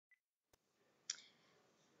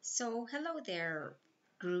So, hello there,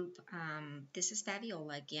 group. This is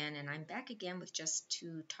Fabiola again, and I'm back again with just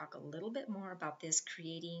to talk a little bit more about this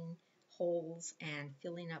creating holes and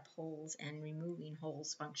filling up holes and removing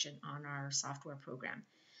holes function on our software program.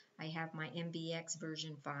 I have my MBX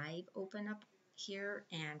version 5 open up here,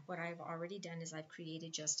 and what I've already done is I've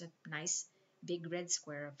created just a nice big red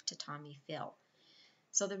square of tatami fill.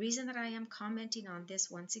 So the reason that I am commenting on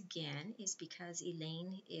this once again is because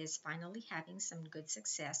Elaine is finally having some good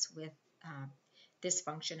success with this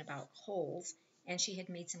function about holes, and she had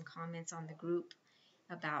made some comments on the group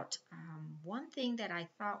about one thing that I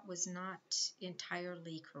thought was not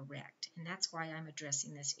entirely correct, and that's why I'm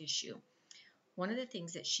addressing this issue. One of the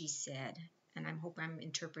things that she said, and I hope I'm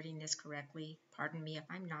interpreting this correctly, pardon me if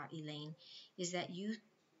I'm not, Elaine, is that you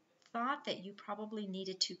thought that you probably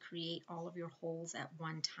needed to create all of your holes at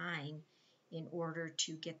one time in order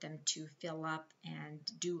to get them to fill up and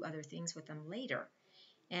do other things with them later.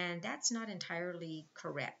 And that's not entirely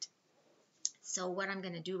correct. So what I'm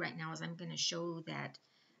going to do right now is I'm going to show that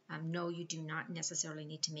no, you do not necessarily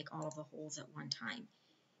need to make all of the holes at one time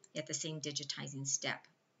at the same digitizing step.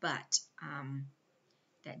 But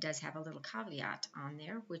that does have a little caveat on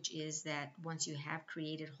there, which is that once you have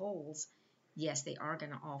created holes, yes, they are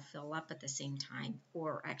going to all fill up at the same time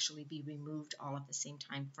or actually be removed all at the same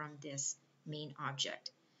time from this main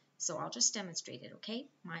object. So I'll just demonstrate it, okay?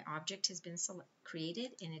 My object has been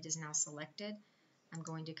created and it is now selected. I'm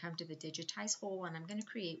going to come to the digitize hole and I'm going to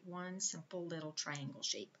create one simple little triangle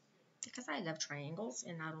shape because I love triangles,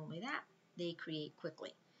 and not only that, they create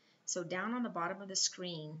quickly. So down on the bottom of the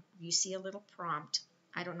screen, you see a little prompt.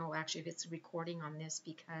 I don't know actually if it's recording on this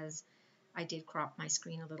because I did crop my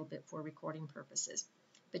screen a little bit for recording purposes.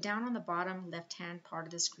 But down on the bottom left-hand part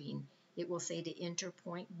of the screen, it will say to enter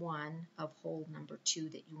point 1 of hole number 2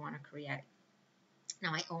 that you want to create.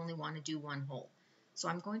 Now I only want to do one hole. So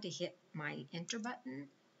I'm going to hit my enter button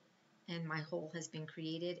and my hole has been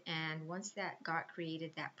created. And once that got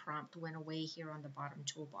created, that prompt went away here on the bottom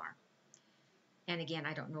toolbar. And again,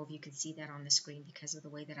 I don't know if you can see that on the screen because of the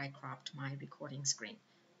way that I cropped my recording screen.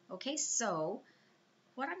 Okay, so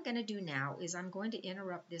what I'm going to do now is I'm going to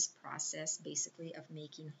interrupt this process basically of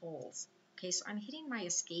making holes. Okay, so I'm hitting my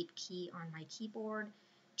escape key on my keyboard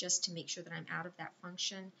just to make sure that I'm out of that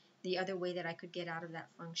function. The other way that I could get out of that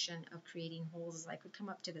function of creating holes is I could come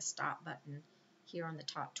up to the stop button here on the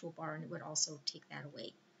top toolbar and it would also take that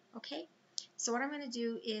away. Okay, so what I'm going to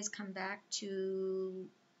do is come back to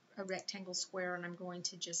a rectangle square and I'm going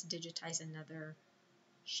to just digitize another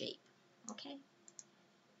shape. Okay,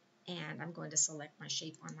 and I'm going to select my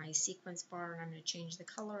shape on my sequence bar and I'm going to change the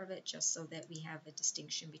color of it just so that we have a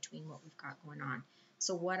distinction between what we've got going on.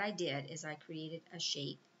 So what I did is I created a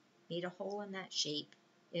shape, made a hole in that shape,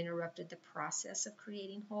 interrupted the process of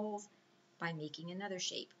creating holes by making another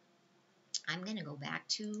shape. I'm going to go back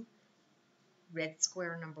to red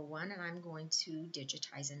square number 1 and I'm going to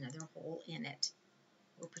digitize another hole in it.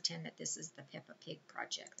 We'll pretend that this is the Peppa Pig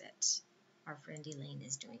project that our friend Elaine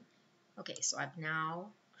is doing. Okay, so I've now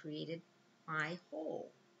created my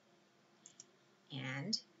hole.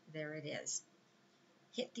 And there it is.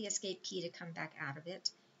 Hit the escape key to come back out of it.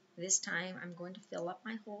 This time I'm going to fill up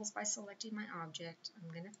my holes by selecting my object.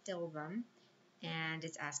 I'm going to fill them. And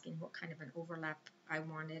it's asking what kind of an overlap I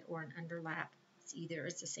wanted or an underlap.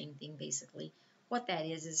 It's the same thing basically. What that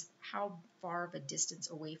is how far of a distance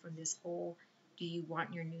away from this hole do you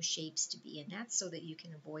want your new shapes to be, and that's so that you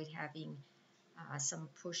can avoid having some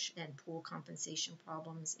push and pull compensation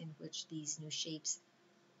problems in which these new shapes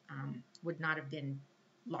would not have been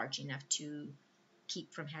large enough to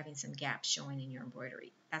keep from having some gaps showing in your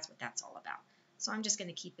embroidery. That's what that's all about. So I'm just going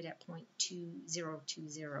to keep it at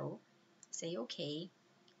 0.2020, say OK.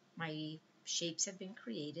 My shapes have been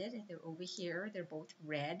created. They're over here. They're both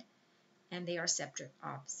red. And they are separate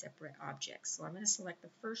objects. So I'm going to select the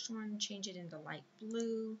first one, change it into light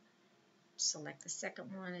blue, select the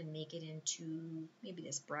second one and make it into maybe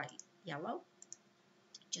this bright yellow,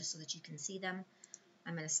 just so that you can see them.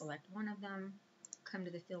 I'm going to select one of them, come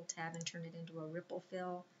to the fill tab and turn it into a ripple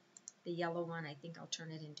fill. The yellow one, I think I'll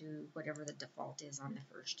turn it into whatever the default is on the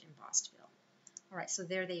first embossed fill. All right, so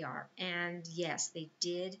there they are. And yes, they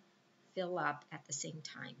did fill up at the same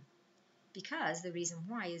time. Because the reason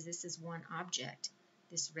why is this is one object.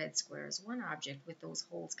 This red square is one object with those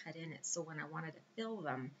holes cut in it. So when I wanted to fill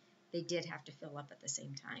them, they did have to fill up at the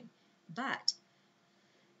same time. But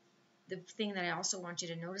the thing that I also want you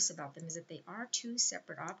to notice about them is that they are two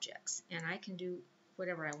separate objects. And I can do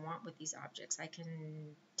whatever I want with these objects. I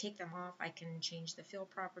can take them off. I can change the fill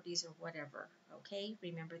properties or whatever. Okay,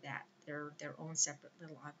 remember that. They're their own separate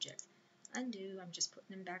little objects. Undo. I'm just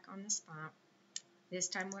putting them back on the spot. This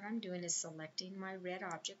time what I'm doing is selecting my red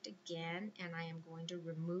object again, and I am going to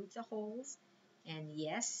remove the holes. And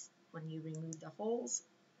yes, when you remove the holes,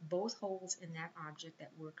 both holes in that object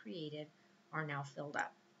that were created are now filled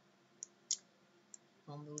up.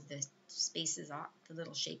 We'll move the spaces off, the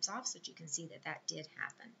little shapes off, so that you can see that that did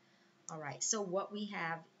happen. All right, so what we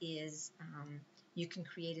have is you can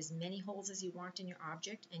create as many holes as you want in your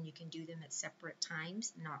object, and you can do them at separate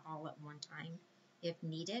times, not all at one time if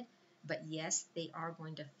needed. But yes, they are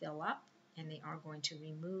going to fill up and they are going to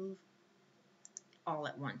remove all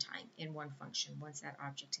at one time in one function once that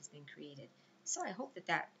object has been created. So I hope that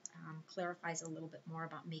that clarifies a little bit more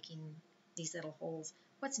about making these little holes.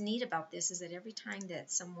 What's neat about this is that every time that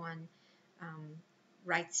someone um,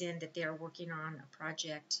 writes in that they're working on a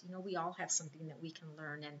project, you know, we all have something that we can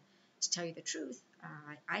learn. And to tell you the truth,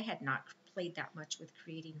 I had not played that much with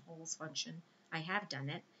creating holes function. I have done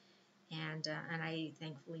it, and I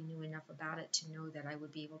thankfully knew enough about it to know that I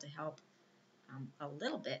would be able to help a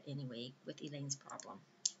little bit anyway with Elaine's problem.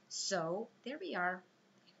 So there we are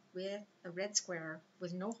with a red square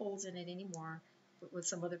with no holes in it anymore, but with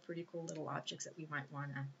some other pretty cool little objects that we might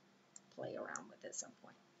want to play around with at some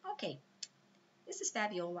point. Okay, this is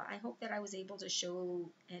Fabiola. I hope that I was able to show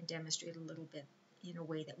and demonstrate a little bit in a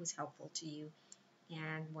way that was helpful to you.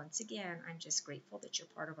 And once again, I'm just grateful that you're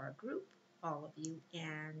part of our group, all of you,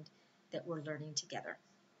 and that we're learning together.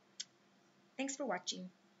 Thanks for watching.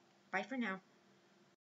 Bye for now.